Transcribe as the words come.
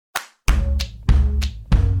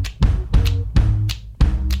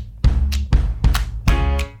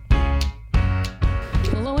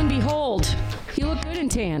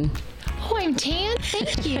tan. Oh, I'm tan?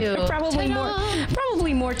 Thank you.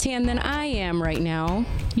 Probably more tan than I am right now.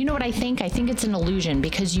 You know what I think? I think it's an illusion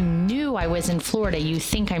because you knew I was in Florida. You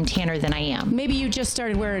think I'm tanner than I am. Maybe you just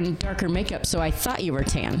started wearing darker makeup, so I thought you were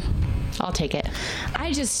tan. I'll take it.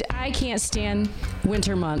 I can't stand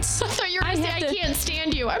winter months. I thought you were going to say, I can't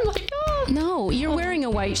stand you. I'm like, oh. No, you're wearing a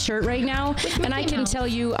white shirt right now, and I can tell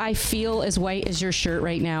you I feel as white as your shirt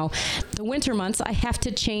right now. The winter months, I have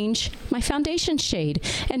to change my foundation shade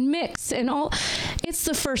and mix and all. It's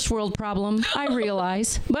the first world problem, I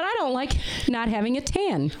realize, but I don't like not having a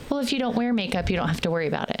tan. Well, if you don't wear makeup, you don't have to worry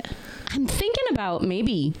about it. I'm thinking about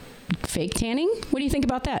maybe fake tanning. What do you think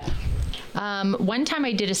about that? One time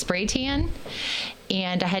I did a spray tan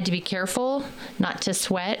and I had to be careful not to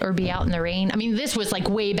sweat or be out in the rain. I mean, this was like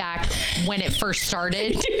way back when it first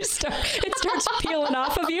started. It starts peeling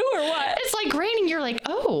off of you or what? It's like raining. You're like,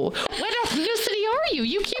 oh, what ethnicity are you?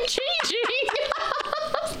 You keep changing.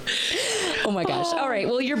 Oh my gosh. All right.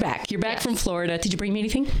 Well, you're back. You're back from Florida. Did you bring me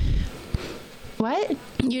anything? What?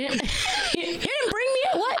 You didn't bring me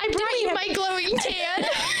what? I brought you my glowing tan.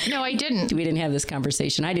 No, I didn't. We didn't have this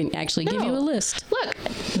conversation. I didn't actually give you a list. Look,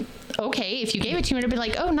 okay, if you gave it to me, I'd be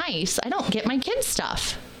like, oh, nice. I don't get my kids'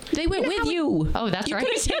 stuff. They went with you. Oh, that's right.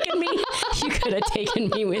 You could have taken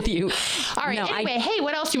me with you. All right. No, anyway, hey,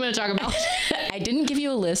 what else do you want to talk about? I didn't give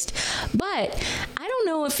you a list, but I don't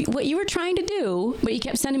know what you were trying to do, but you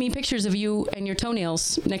kept sending me pictures of you and your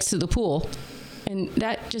toenails next to the pool. And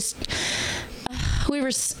that just...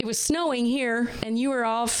 it was snowing here, and you were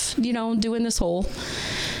off, doing this whole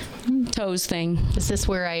toes thing. Is this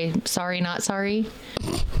where sorry, not sorry?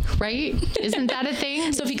 Right? Isn't that a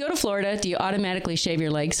thing? So if you go to Florida, do you automatically shave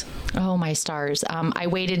your legs? Oh, my stars. I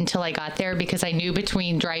waited until I got there because I knew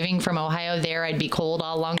between driving from Ohio there, I'd be cold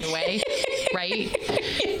all along the way. Right?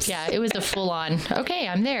 Yes. Yeah, it was a full on, okay,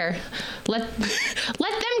 I'm there. Let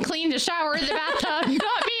them clean the shower in the bathtub,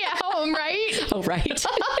 not me at home, right? Oh, right.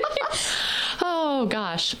 Oh,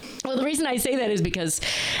 gosh. Well, the reason I say that is because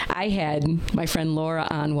I had my friend Laura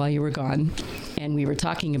on while you were gone, and we were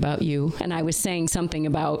talking about you, and I was saying something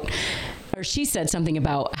about, or she said something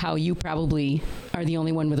about how you probably are the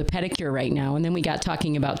only one with a pedicure right now, and then we got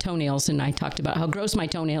talking about toenails, and I talked about how gross my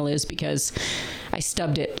toenail is because I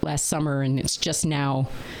stubbed it last summer, and it's just now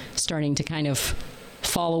starting to kind of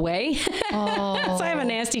fall away. Oh. So I have a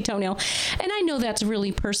nasty toenail. And I know that's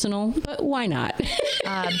really personal, but why not?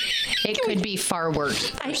 It could be far worse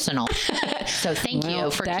personal. So thank you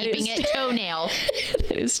for keeping it toenail.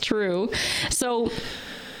 That is true. So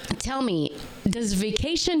tell me, does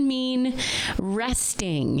vacation mean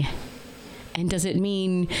resting? And does it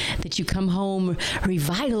mean that you come home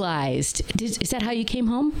revitalized? Is that how you came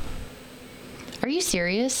home? Are you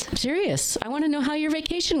serious? I'm serious. I want to know how your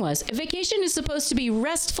vacation was. A vacation is supposed to be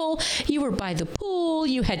restful. You were by the pool.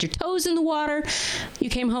 You had your toes in the water. You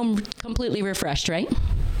came home completely refreshed, right?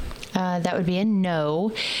 That would be a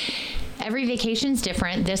no. Every vacation's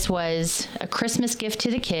different. This was a Christmas gift to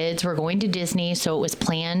the kids. We're going to Disney, so it was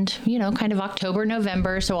planned, kind of October,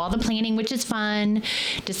 November. So all the planning, which is fun.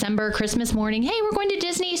 December, Christmas morning, hey, we're going to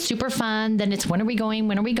Disney, super fun. Then it's when are we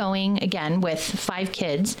going? Again, with 5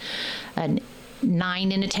 kids.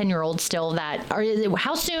 9 and a 10-year-old still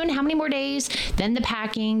how soon, how many more days, then the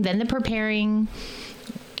packing, then the preparing,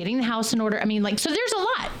 getting the house in order. I mean, so there's a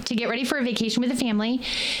lot to get ready for a vacation with a family.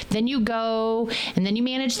 Then you go and then you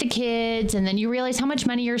manage the kids and then you realize how much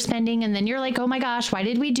money you're spending. And then you're like, oh my gosh, why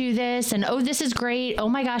did we do this? And oh, this is great. Oh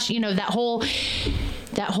my gosh. That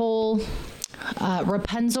whole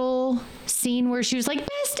Rapunzel scene where she was like,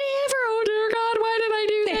 best day ever. Oh dear God, why did I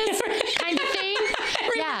do this? Kind of thing.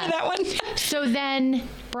 Yeah. That one. So then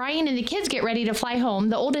Brian and the kids get ready to fly home.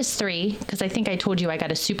 The oldest 3, because I think I told you I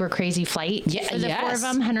got a super crazy flight for the 4 of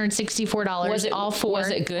them, $164. All 4. Was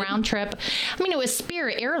it good? Round trip. I mean, it was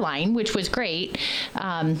Spirit Airline, which was great.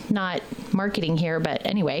 Not marketing here, but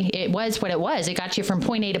anyway, it was what it was. It got you from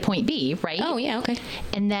point A to point B, right? Oh, yeah, okay.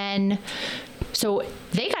 And then, so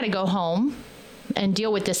they got to go home and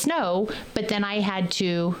deal with the snow, but then I had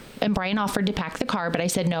to, and Brian offered to pack the car, but I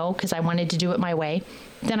said no because I wanted to do it my way.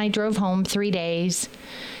 Then I drove home 3 days.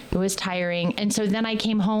 It was tiring. And so then I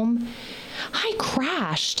came home. I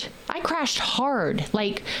crashed hard.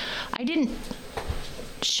 I didn't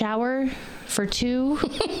shower for 2,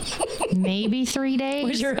 maybe 3 days.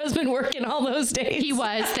 Was your husband working all those days? He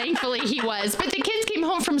was. Thankfully, he was. But the kids came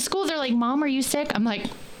home from school. They're like, Mom, are you sick? I'm like,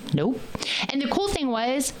 nope. And the cool thing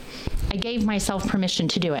was, I gave myself permission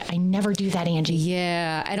to do it. I never do that, Angie.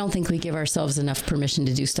 Yeah, I don't think we give ourselves enough permission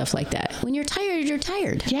to do stuff like that. When you're tired, you're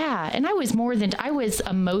tired. Yeah, and I was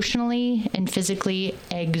emotionally and physically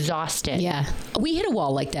exhausted. Yeah. We hit a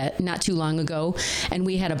wall like that not too long ago, and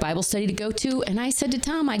we had a Bible study to go to, and I said to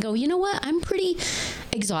Tom, I go, you know what? I'm pretty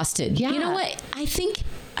exhausted. Yeah. You know what? I think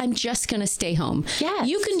I'm just going to stay home. Yes.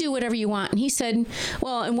 You can do whatever you want. And he said,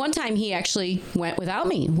 well, and one time he actually went without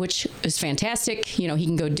me, which is fantastic. You know, he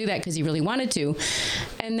can go do that because he really wanted to.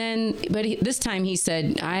 And then, but this time he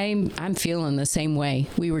said, I'm feeling the same way.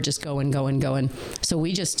 We were just going. So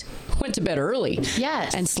we just went to bed early.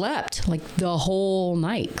 Yes. And slept like the whole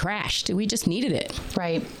night, crashed. We just needed it.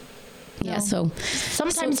 Right. Yeah, No. so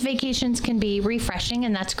Sometimes vacations can be refreshing,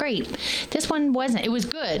 and that's great. This one wasn't. It was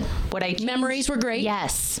good. What I changed, memories were great.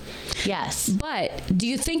 Yes. But do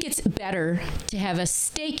you think it's better to have a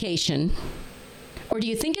staycation, or do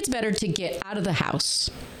you think it's better to get out of the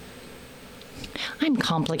house? I'm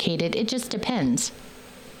complicated. It just depends.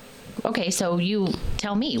 Okay, so you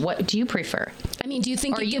tell me, what do you prefer? I mean, do you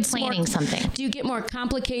think Or are you gets planning something? Do you get more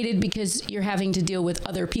complicated because you're having to deal with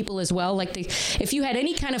other people as well? Like if you had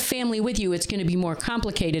any kind of family with you, it's going to be more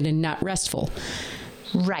complicated and not restful.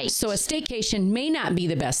 Right. So a staycation may not be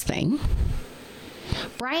the best thing.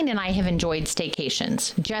 Brian and I have enjoyed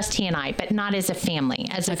staycations, just he and I, but not as a family.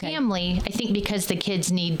 As a Okay. family, I think because the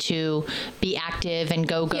kids need to be active and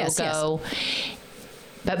go. Yes.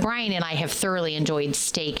 But Brian and I have thoroughly enjoyed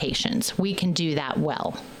staycations. We can do that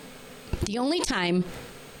well. The only time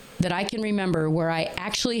that I can remember where I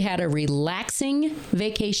actually had a relaxing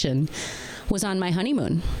vacation was on my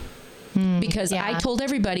honeymoon. Because yeah. I told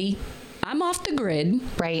everybody, I'm off the grid.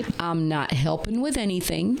 Right. I'm not helping with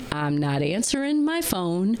anything. I'm not answering my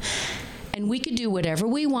phone. And we could do whatever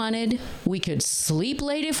we wanted. We could sleep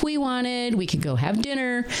late if we wanted. We could go have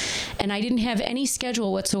dinner. And I didn't have any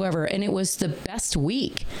schedule whatsoever. And it was the best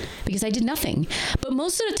week because I did nothing. But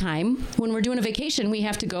most of the time, when we're doing a vacation, we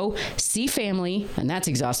have to go see family. And that's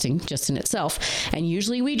exhausting just in itself. And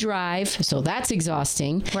usually we drive. So that's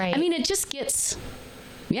exhausting. Right. I mean, it just gets...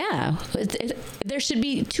 Yeah, there should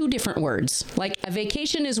be two different words. Like a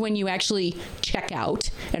vacation is when you actually check out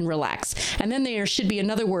and relax. And then there should be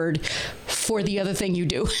another word for the other thing you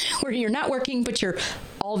do where you're not working, but you're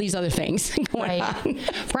all these other things going on.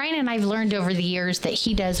 Brian and I've learned over the years that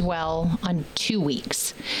he does well on 2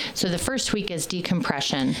 weeks. So the first week is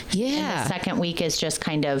decompression. Yeah. And the second week is just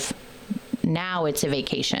kind of, now it's a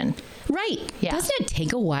vacation. Right. Yeah. Doesn't it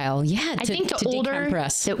take a while? Yeah. I think the to older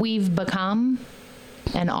decompress. that we've become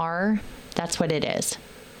and are, that's what it is.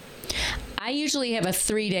 I usually have a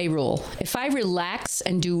 3-day rule. If I relax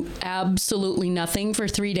and do absolutely nothing for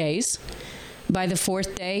 3 days, by the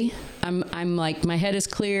 4th day, I'm like, my head is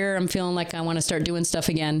clear. I'm feeling like I want to start doing stuff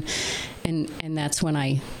again. And that's when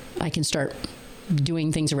I can start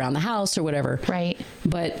doing things around the house or whatever. Right.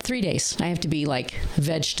 But 3 days, I have to be like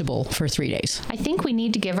vegetable for 3 days. I think we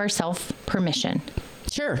need to give ourselves permission.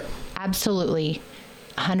 Sure. Absolutely.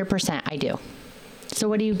 100% I do. So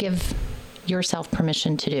what do you give yourself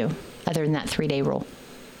permission to do other than that 3-day rule?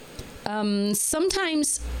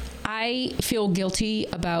 Sometimes I feel guilty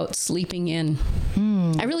about sleeping in.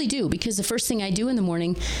 I really do, because the first thing I do in the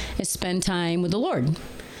morning is spend time with the Lord.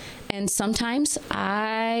 And sometimes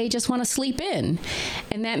I just want to sleep in.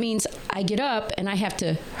 And that means I get up and I have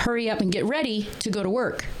to hurry up and get ready to go to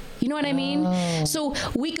work. You know what I mean? So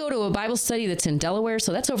we go to a Bible study that's in Delaware,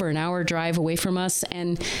 so that's over an hour drive away from us,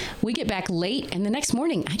 and we get back late, and the next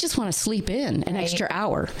morning I just want to sleep in an extra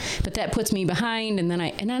hour. But that puts me behind, and then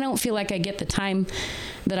I don't feel like I get the time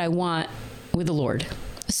that I want with the Lord.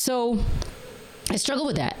 So I struggle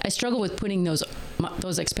with that. I struggle with putting those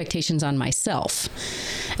expectations on myself.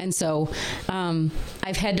 And so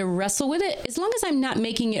I've had to wrestle with it. As long as I'm not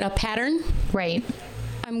making it a pattern, Right.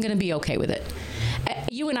 I'm going to be okay with it.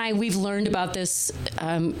 You and I, we've learned about this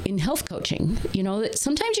in health coaching, you know, that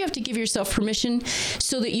sometimes you have to give yourself permission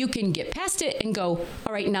so that you can get past it and go,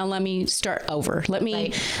 all right, now let me start over. Let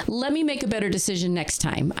me make a better decision next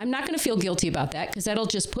time. I'm not going to feel guilty about that because that'll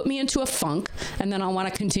just put me into a funk and then I'll want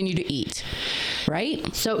to continue to eat.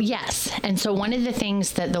 Right? So yes. And so one of the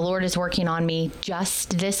things that the Lord is working on me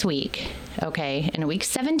just this week, okay, in a week,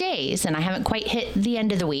 7 days, and I haven't quite hit the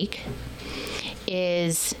end of the week,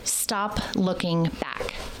 is stop looking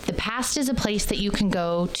back. The past is a place that you can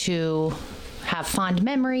go to have fond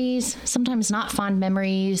memories, sometimes not fond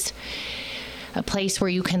memories, a place where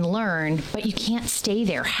you can learn, but you can't stay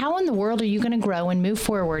there. How in the world are you going to grow and move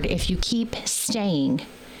forward if you keep staying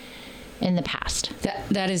in the past?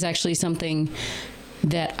 That is actually something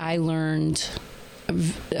that I learned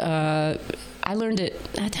I learned it,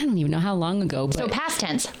 I don't even know how long ago. But So past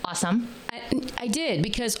tense. Awesome. I did,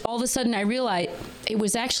 because all of a sudden I realized it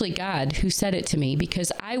was actually God who said it to me,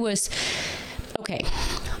 because I was, okay,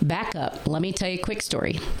 back up. Let me tell you a quick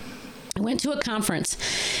story. I went to a conference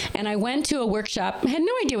and I went to a workshop. I had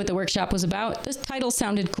no idea what the workshop was about. This title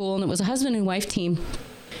sounded cool, and it was a husband and wife team.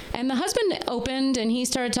 And the husband opened and he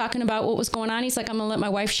started talking about what was going on. He's like, I'm going to let my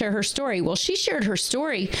wife share her story. Well, she shared her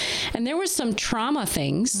story, and there was some trauma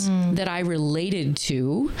things that I related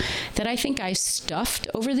to that I think I stuffed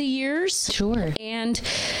over the years. Sure. And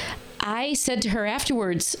I said to her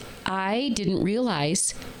afterwards, I didn't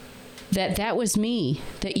realize that was me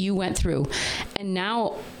that you went through. And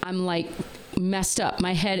now I'm like messed up.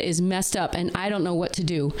 My head is messed up and I don't know what to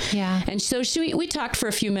do. Yeah. And so we talked for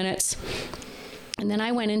a few minutes. And then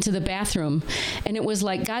I went into the bathroom, and it was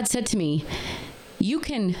like God said to me, you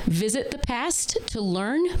can visit the past to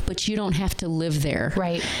learn, but you don't have to live there.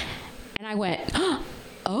 Right. And I went,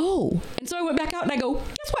 oh. And so I went back out and I go,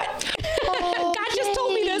 guess what? Oh, God just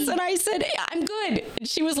told me this. And I said, I'm good. And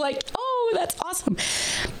she was like, oh, that's awesome.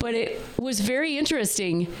 But it was very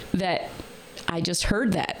interesting that I just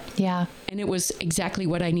heard that. Yeah. And it was exactly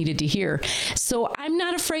what I needed to hear. So I'm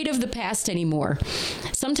not afraid of the past anymore.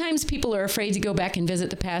 Sometimes people are afraid to go back and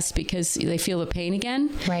visit the past because they feel the pain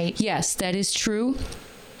again. Right. Yes, that is true.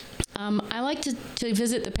 I like to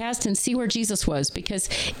visit the past and see where Jesus was, because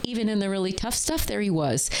even in the really tough stuff, there he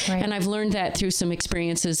was. Right. And I've learned that through some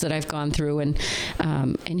experiences that I've gone through, and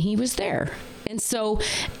he was there. And so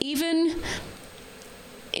even...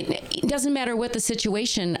 It doesn't matter what the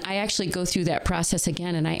situation, I actually go through that process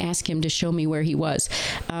again and I ask him to show me where he was.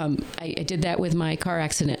 I did that with my car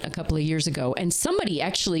accident a couple of years ago. And somebody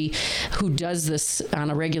actually who does this on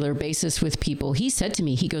a regular basis with people, he said to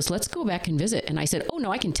me, he goes, let's go back and visit. And I said, oh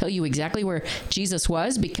no, I can tell you exactly where Jesus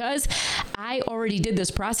was because I already did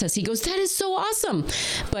this process. He goes, that is so awesome.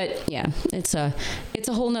 But yeah, it's a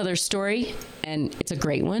whole nother story, and it's a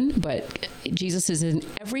great one, but Jesus is in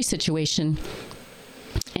every situation.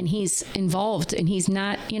 And he's involved, and he's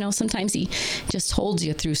not, sometimes he just holds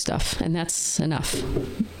you through stuff, and that's enough.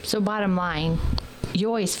 So bottom line, you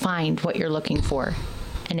always find what you're looking for.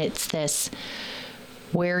 And it's this,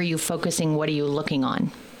 where are you focusing? What are you looking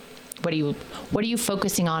on? What are you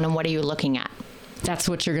focusing on, and what are you looking at? That's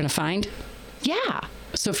what you're going to find? Yeah.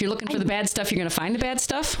 So if you're looking for the bad stuff, you're going to find the bad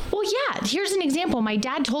stuff? Well, yeah. Here's an example. My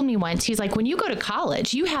dad told me once, he's like, when you go to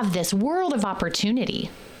college, you have this world of opportunity.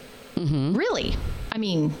 Mm-hmm. Really? I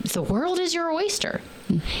mean, the world is your oyster.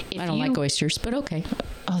 I don't like oysters, but okay.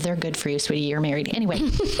 Oh, they're good for you, sweetie. You're married. Anyway. No,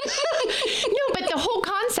 but the whole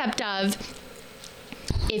concept of,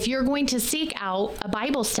 if you're going to seek out a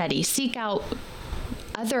Bible study, seek out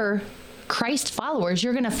other Christ followers,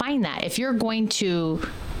 you're going to find that. If you're going to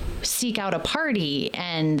seek out a party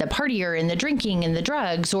and the partier and the drinking and the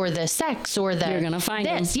drugs or the sex or the you're gonna find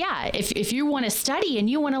this them. Yeah, if you want to study and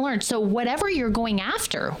you want to learn, so whatever you're going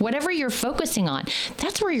after, whatever you're focusing on,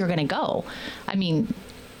 that's where you're going to go. I mean,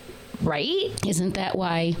 right? Isn't that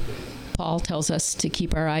why Paul tells us to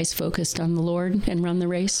keep our eyes focused on the Lord and run the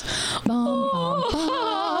race? Wait a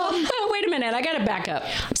minute, I gotta back up.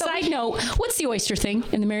 Side note, what's the oyster thing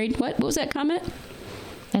in the married? What was that comment?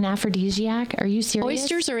 An aphrodisiac? Are you serious?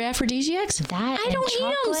 Oysters are aphrodisiacs? That I don't eat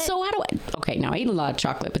them, so how do I? Okay, now I eat a lot of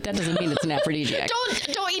chocolate, but that doesn't mean it's an aphrodisiac.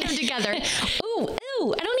 Don't eat them together. Ooh, I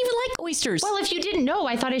don't even like oysters. Well, if you didn't know,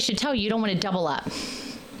 I thought I should tell you. You don't want to double up.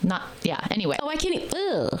 Anyway. Oh, I can't eat.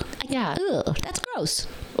 Ugh. Yeah. Ugh, that's gross.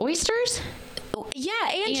 Oysters? Yeah,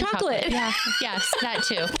 and chocolate. Yeah, yes, that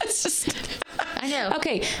too. That's just... I know.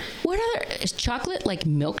 Okay, what other... Is chocolate like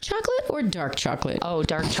milk chocolate or dark chocolate? Oh,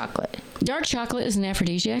 dark chocolate. Dark chocolate is an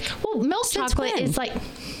aphrodisiac? Well, milk chocolate is like...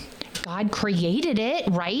 God created it,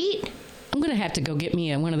 right? I'm going to have to go get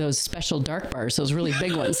me one of those special dark bars, those really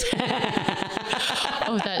big ones.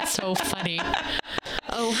 Oh, that's so funny.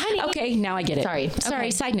 Oh, honey. Okay, now I get it. Sorry.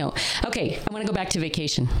 Okay. Side note. Okay, I want to go back to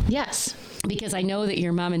vacation. Yes. Because I know that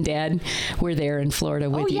your mom and dad were there in Florida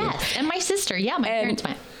with you. Oh, yes. And my sister. Yeah, my parents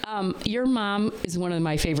went. Your mom is one of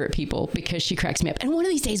my favorite people because she cracks me up. And one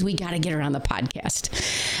of these days, we got to get her on the podcast.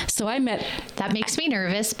 So I met... That makes me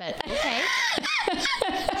nervous, but okay.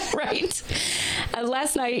 Right.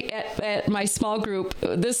 Last night at my small group,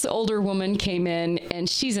 this older woman came in, and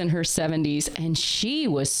she's in her 70s, and she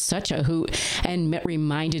was such a hoot and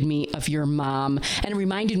reminded me of your mom and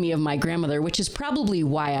reminded me of my grandmother, which is probably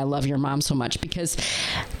why I love your mom so much, because...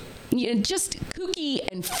 just kooky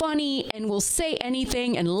and funny and will say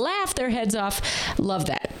anything and laugh their heads off. Love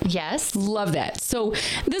that. Yes. Love that. So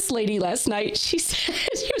this lady last night, she said,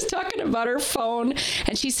 she was talking about her phone,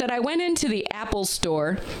 and she said, I went into the Apple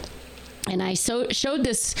store And I showed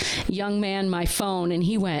this young man my phone, and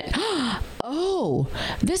he went, "Oh,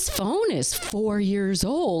 this phone is 4 years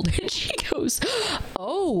old." And she goes,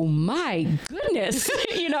 "Oh my goodness,"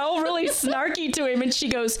 really snarky to him. And she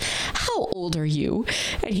goes, "How old are you?"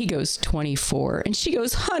 And he goes, 24. And she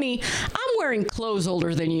goes, "Honey, I'm wearing clothes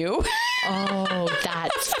older than you." Oh,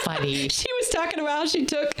 that's funny. She was talking about how she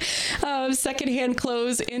took secondhand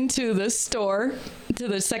clothes into the store, to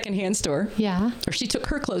the secondhand store. Yeah. Or she took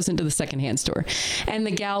her clothes into the secondhand store. And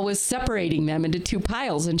the gal was separating them into two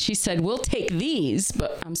piles. And she said, "We'll take these,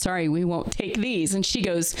 but I'm sorry, we won't take these." And she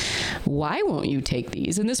goes, "Why won't you take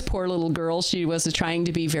these?" And this poor little girl, she was trying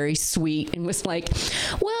to be very sweet and was like,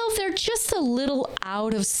 "Well, they're just a little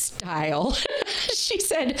out of style." She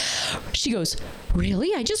goes,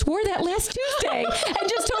 "Really? I just wore that last Tuesday." And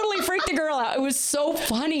just totally freaked the girl out. It was so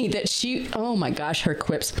funny that oh my gosh, her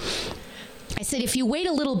quips. I said, if you wait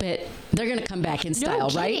a little bit, they're going to come back in style,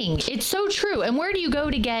 no kidding. Right? It's so true. And where do you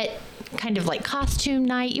go to get kind of like costume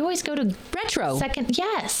night? You always go to retro.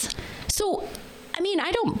 Yes. So,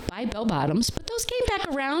 I don't buy bell bottoms, but those came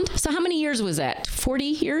back around. So how many years was that? 40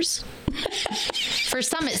 years? For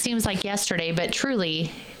some, it seems like yesterday, but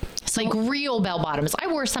truly, it's like real bell bottoms. I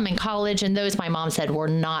wore some in college, and those my mom said were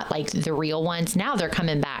not like the real ones. Now they're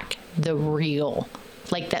coming back, the real,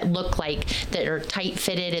 like that look like that are tight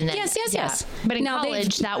fitted. And then, yes. But in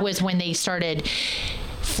college, that was when they started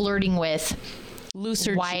flirting with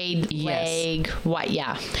looser wide leg,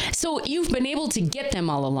 yeah. So you've been able to get them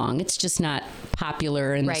all along. It's just not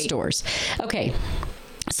popular in the stores. Okay.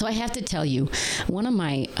 So I have to tell you, one of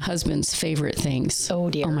my husband's favorite things. Oh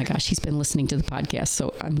dear. Oh my gosh, he's been listening to the podcast,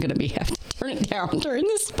 so I'm going to have to turn it down during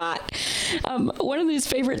this spot. One of his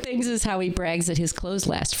favorite things is how he brags that his clothes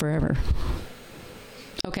last forever.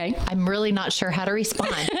 Okay. I'm really not sure how to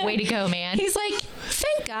respond. Way to go, man. He's like,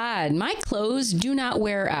 "Thank God, my clothes do not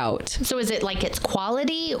wear out." So is it like it's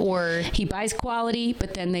quality, or? He buys quality,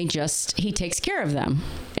 but then he takes care of them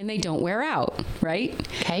and they don't wear out, right?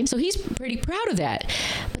 Okay. So he's pretty proud of that.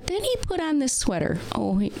 But then he put on this sweater.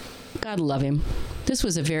 Oh, God love him. This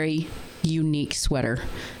was a very unique sweater.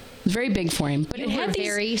 It was very big for him, but You it had were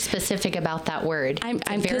very specific about that word. I'm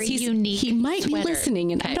very unique. He might sweater. be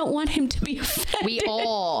listening, and I don't want him to be offended. We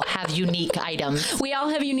all have unique items. We all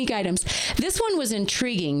have unique items. This one was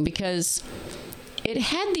intriguing because it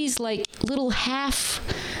had these like little half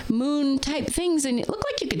moon type things, and it looked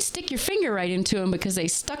like you could stick your finger right into them because they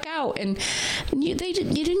stuck out, and you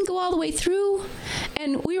didn't go all the way through.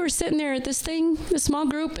 And we were sitting there at this small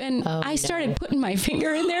group, and I started putting my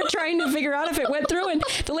finger in there trying to figure out if it went through, and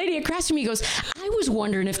the lady across from me goes, "I was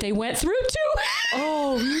wondering if they went through too."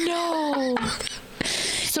 Oh no.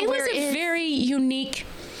 So it was a very unique.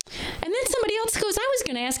 And then somebody else goes, "I was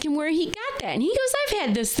going to ask him where he got that." And he goes, "I've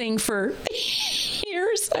had this thing for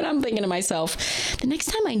years." And I'm thinking to myself, the next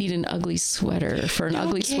time I need an ugly sweater for an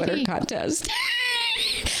ugly sweater contest.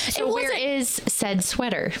 So where is said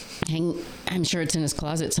sweater? I'm sure it's in his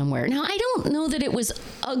closet somewhere. Now, I don't know that it was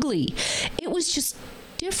ugly. It was just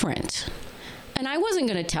different. And I wasn't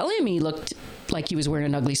going to tell him he looked like he was wearing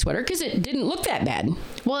an ugly sweater because it didn't look that bad.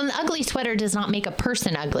 Well, an ugly sweater does not make a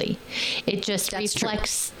person ugly. It just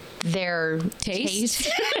reflects their taste.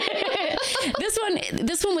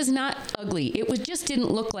 This one was not ugly. It just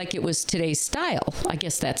didn't look like it was today's style. I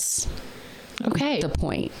guess that's the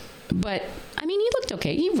point. But he looked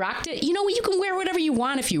okay. He rocked it. You can wear whatever you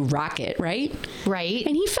want if you rock it, right? Right.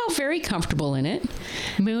 And he felt very comfortable in it.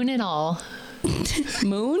 Moon and all.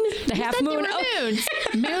 Moon? The half moon? Moons.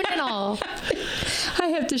 Moon and all. I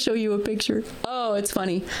have to show you a picture. Oh, it's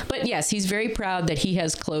funny. But yes, he's very proud that he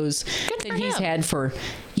has clothes that he's had for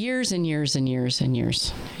years and years and years and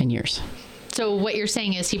years and years. So what you're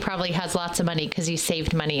saying is he probably has lots of money because he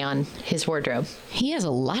saved money on his wardrobe. He has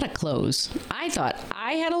a lot of clothes. I thought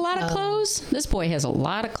I had a lot of clothes. This boy has a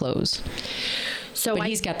lot of clothes. But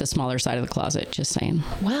he's got the smaller side of the closet, just saying.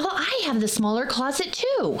 Well, I have the smaller closet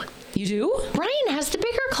too. You do? Brian has the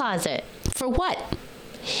bigger closet. For what?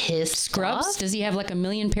 His scrubs? stuff. Does he have like a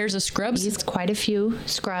million pairs of scrubs? He's quite a few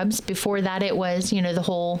scrubs. Before that, it was, the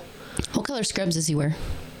whole... What color scrubs does he wear?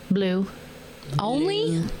 Blue.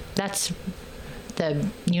 Only? That's the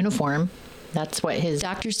uniform. That's what his...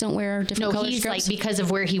 Doctors don't wear different color scrubs? No, he's like, because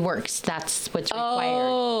of where he works, that's what's required.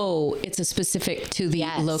 Oh, it's a specific to the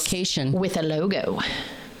location. With a logo.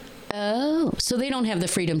 Oh, so they don't have the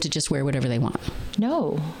freedom to just wear whatever they want?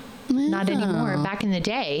 No, not anymore. Back in the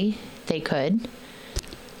day, they could.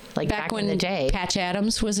 Like back when in the day. Patch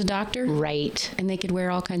Adams was a doctor? Right. And they could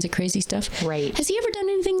wear all kinds of crazy stuff? Right. Has he ever done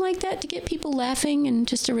anything like that to get people laughing and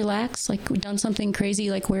just to relax? Like done something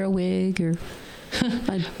crazy like wear a wig or... A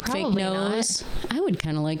fake Probably nose. I would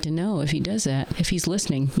kind of like to know if he does that. If he's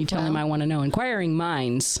listening, you tell him I want to know. Inquiring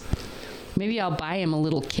minds. Maybe I'll buy him a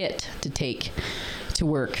little kit to take to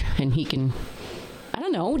work, and he can. I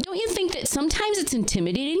don't know. Don't you think that sometimes it's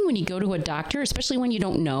intimidating when you go to a doctor, especially when you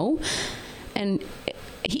don't know, and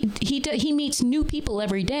he meets new people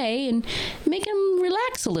every day, and make him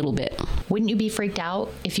relax a little bit. Wouldn't you be freaked out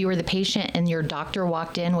if you were the patient and your doctor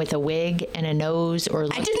walked in with a wig and a nose or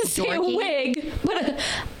I didn't say a wig, but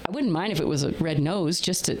I wouldn't mind if it was a red nose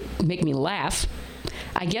just to make me laugh.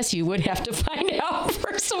 I guess you would have to find out,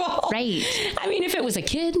 first of all. Right. I mean, if it was a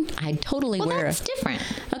kid, I'd totally wear that's different.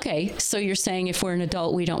 Okay, so you're saying if we're an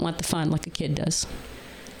adult, we don't want the fun like a kid does.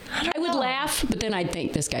 I would laugh, but then I'd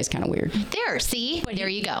think this guy's kind of weird. There, see? There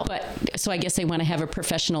you go. But so I guess they want to have a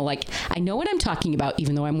professional, like, I know what I'm talking about,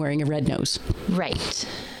 even though I'm wearing a red nose. Right.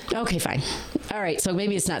 Okay, fine. All right, so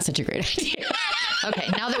maybe it's not such a great idea. Okay,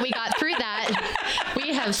 now that we got through that,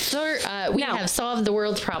 we have solved the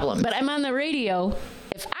world's problem. But I'm on the radio.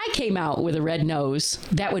 If I came out with a red nose,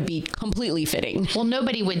 that would be completely fitting. Well,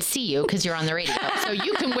 nobody would see you because you're on the radio, so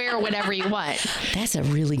you can wear whatever you want. That's a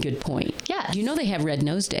really good point. Yes. You know they have Red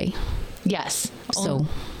Nose Day. Yes. So,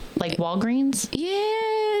 like Walgreens?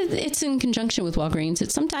 Yeah, it's in conjunction with Walgreens.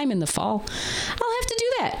 It's sometime in the fall. I'll have to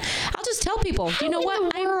do that. I'll just tell people, you know what?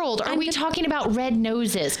 In the world are we talking about red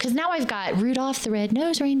noses? Because now I've got Rudolph the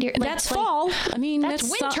Red-Nosed Reindeer. That's fall. I mean, that's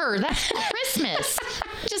winter. That's Christmas.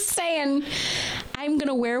 Just saying. I'm going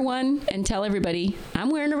to wear one and tell everybody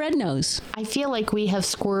I'm wearing a red nose. I feel like we have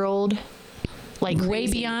squirreled like way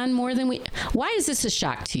beyond more than we. Why is this a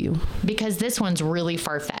shock to you? Because this one's really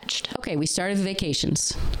far-fetched. Okay, we started the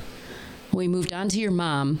vacations. We moved on to your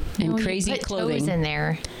mom and crazy clothing. Toes in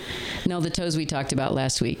there. No, the toes we talked about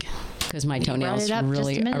last week because my toenails are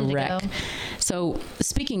really a wreck. Ago. So,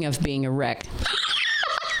 speaking of being a wreck.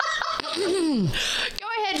 Go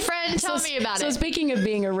ahead, friend. Tell me about it. So speaking of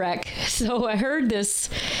being a wreck, so I heard this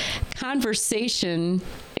conversation.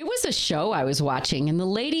 It was a show I was watching, and the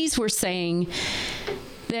ladies were saying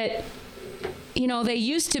that, you know, they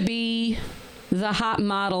used to be the hot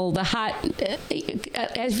model,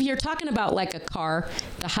 if you're talking about like a car,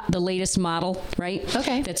 the latest model, right?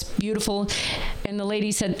 Okay. That's beautiful. And the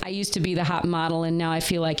lady said, I used to be the hot model, and now I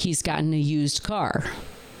feel like he's gotten a used car.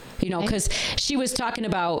 You know, because she was talking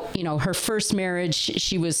about, you know, her first marriage,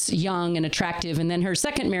 she was young and attractive. And then her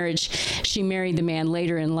second marriage, she married the man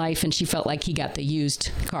later in life, and she felt like he got the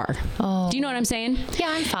used car. Oh. Do you know what I'm saying?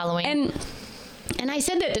 Yeah, I'm following. And I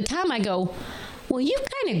said that to Tom, I go, well, you've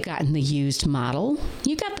kind of gotten the used model.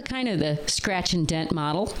 You got the kind of the scratch and dent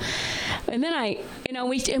model. And then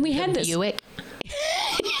we had this. Buick.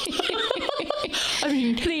 I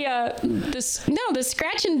mean, the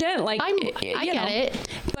scratch and dent, like I get it.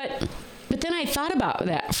 But then I thought about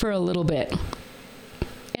that for a little bit,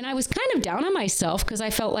 and I was kind of down on myself because I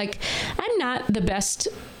felt like I'm not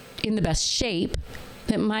in the best shape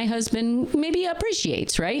that my husband maybe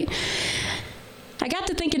appreciates, right? I got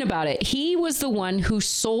to thinking about it. He was the one who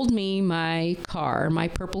sold me my car, my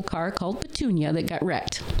purple car called Petunia that got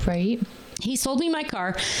wrecked. Right. He sold me my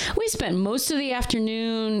car. We spent most of the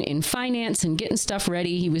afternoon in finance and getting stuff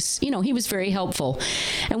ready. He was very helpful.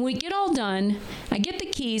 And when we get all done, I get the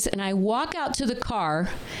keys and I walk out to the car,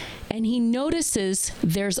 and he notices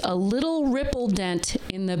there's a little ripple dent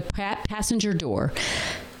in the passenger door.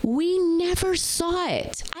 We never saw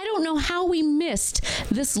it. I don't know how we missed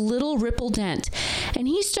this little ripple dent. And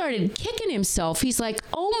he started kicking himself. He's like,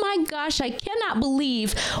 oh my gosh, I cannot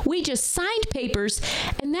believe we just signed papers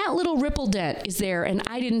and that little ripple dent is there and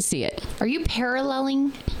I didn't see it. Are you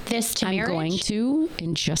paralleling this to marriage? I'm going to,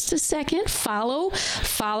 in just a second, follow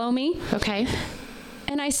me. Okay.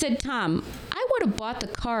 And I said, Tom, I would have bought the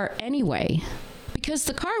car anyway, because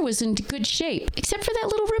the car was in good shape, except for that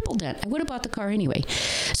little ripple dent. I would have bought the car anyway.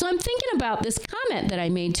 So I'm thinking about this comment that I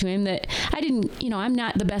made to him that I'm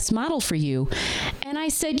not the best model for you. And I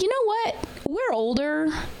said, you know what? We're older,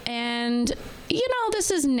 and,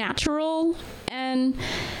 this is natural. And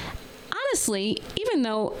honestly, even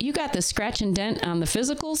though you got the scratch and dent on the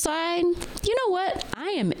physical side, you know what?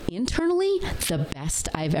 I am internally the best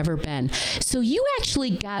I've ever been. So you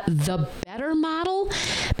actually got the better model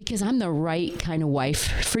because I'm the right kind of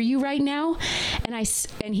wife for you right now.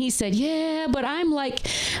 And he said, yeah, but I'm like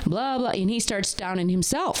blah, blah. And he starts downing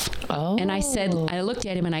himself. Oh. And I looked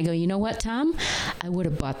at him and I go, you know what, Tom? I would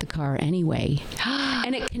have bought the car anyway.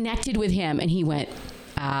 And it connected with him and he went,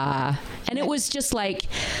 and it was just like,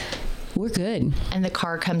 we're good. And the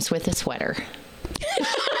car comes with a sweater.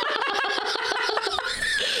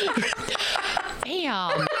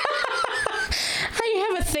 Bam. I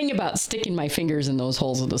have a thing about sticking my fingers in those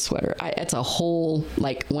holes of the sweater, it's a whole,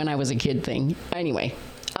 like, when I was a kid thing. Anyway,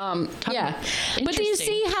 yeah. But do you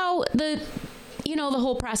see how the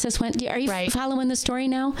whole process went? Are you following the story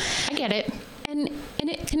now? I get it. And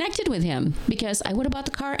it connected with him because I would have bought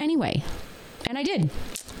the car anyway. And I did.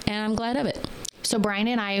 And I'm glad of it. So Brian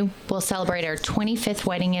and I will celebrate our 25th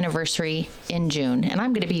wedding anniversary in June. And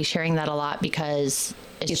I'm going to be sharing that a lot because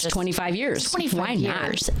it's just 25 years. 25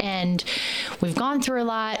 years. And we've gone through a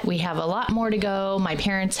lot. We have a lot more to go. My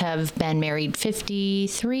parents have been married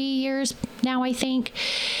 53 years now, I think.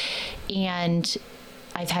 And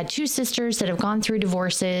I've had 2 sisters that have gone through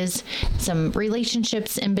divorces, some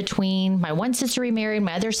relationships in between. My one sister remarried.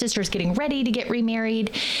 My other sister is getting ready to get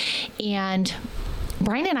remarried. And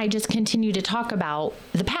Brian and I just continue to talk about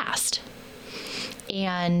the past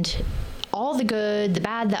and all the good, the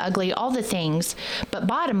bad, the ugly, all the things. But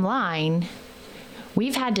bottom line,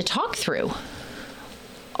 we've had to talk through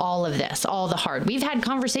all of this, all the hard. We've had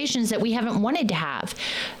conversations that we haven't wanted to have,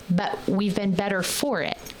 but we've been better for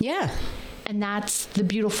it. Yeah. And that's the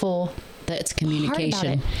beautiful That's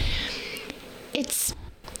communication. It's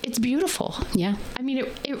beautiful. Yeah. I mean,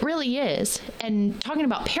 it really is. And talking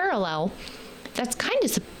about parallel, that's kind of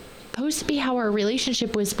supposed to be how our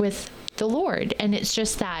relationship was with the Lord. And it's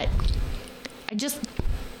just that I just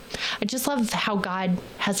love how God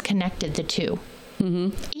has connected the two.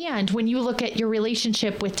 Mm-hmm. And when you look at your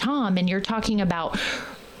relationship with Tom and you're talking about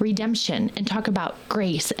redemption and talk about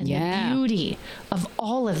grace and the beauty of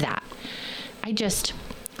all of that, I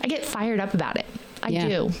get fired up about it. I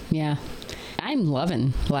do. Yeah. I'm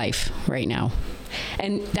loving life right now.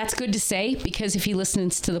 And that's good to say because if he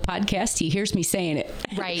listens to the podcast, he hears me saying it.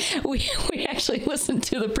 Right. We actually listened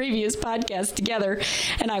to the previous podcast together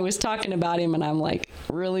and I was talking about him and I'm like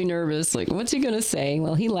really nervous. Like, what's he going to say?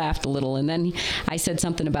 Well, he laughed a little and then I said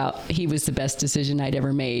something about he was the best decision I'd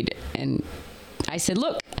ever made. And I said,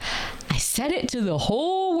 look, I said it to the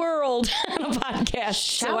whole world on a podcast.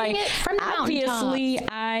 Shouting it from the obviously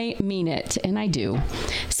I mean it, and I do.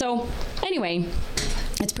 So anyway,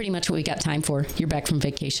 that's pretty much what we got time for. You're back from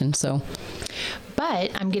vacation, so.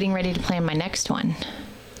 But I'm getting ready to plan my next one.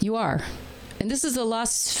 You are. And this is a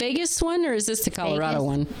Las Vegas one, or is this the Colorado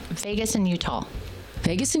one? Vegas and Utah.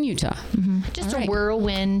 Vegas and Utah. Mm-hmm. Just a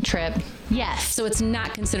whirlwind trip. Yes. So it's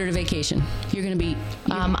not considered a vacation. You're going to be...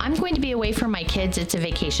 I'm going to be away from my kids. It's a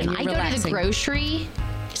vacation. I go to the grocery.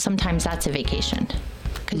 Sometimes that's a vacation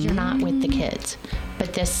because you're not with the kids.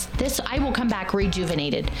 But this I will come back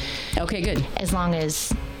rejuvenated. Okay, good. As long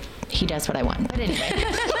as he does what I want. But anyway.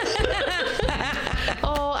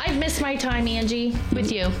 Oh, I've missed my time, Angie,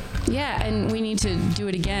 with you. Yeah, and we need to do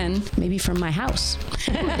it again, maybe from my house.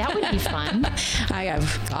 Ooh, that would be fun. I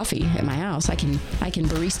have coffee at my house. I can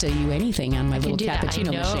barista you anything on my little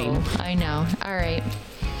cappuccino machine. I know. All right.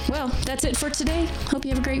 Well, that's it for today. Hope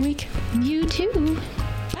you have a great week. You too.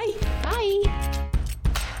 Bye. Bye.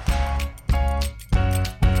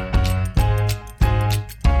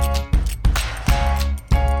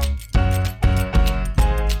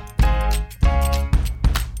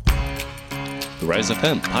 The Rise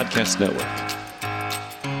FM Podcast Network.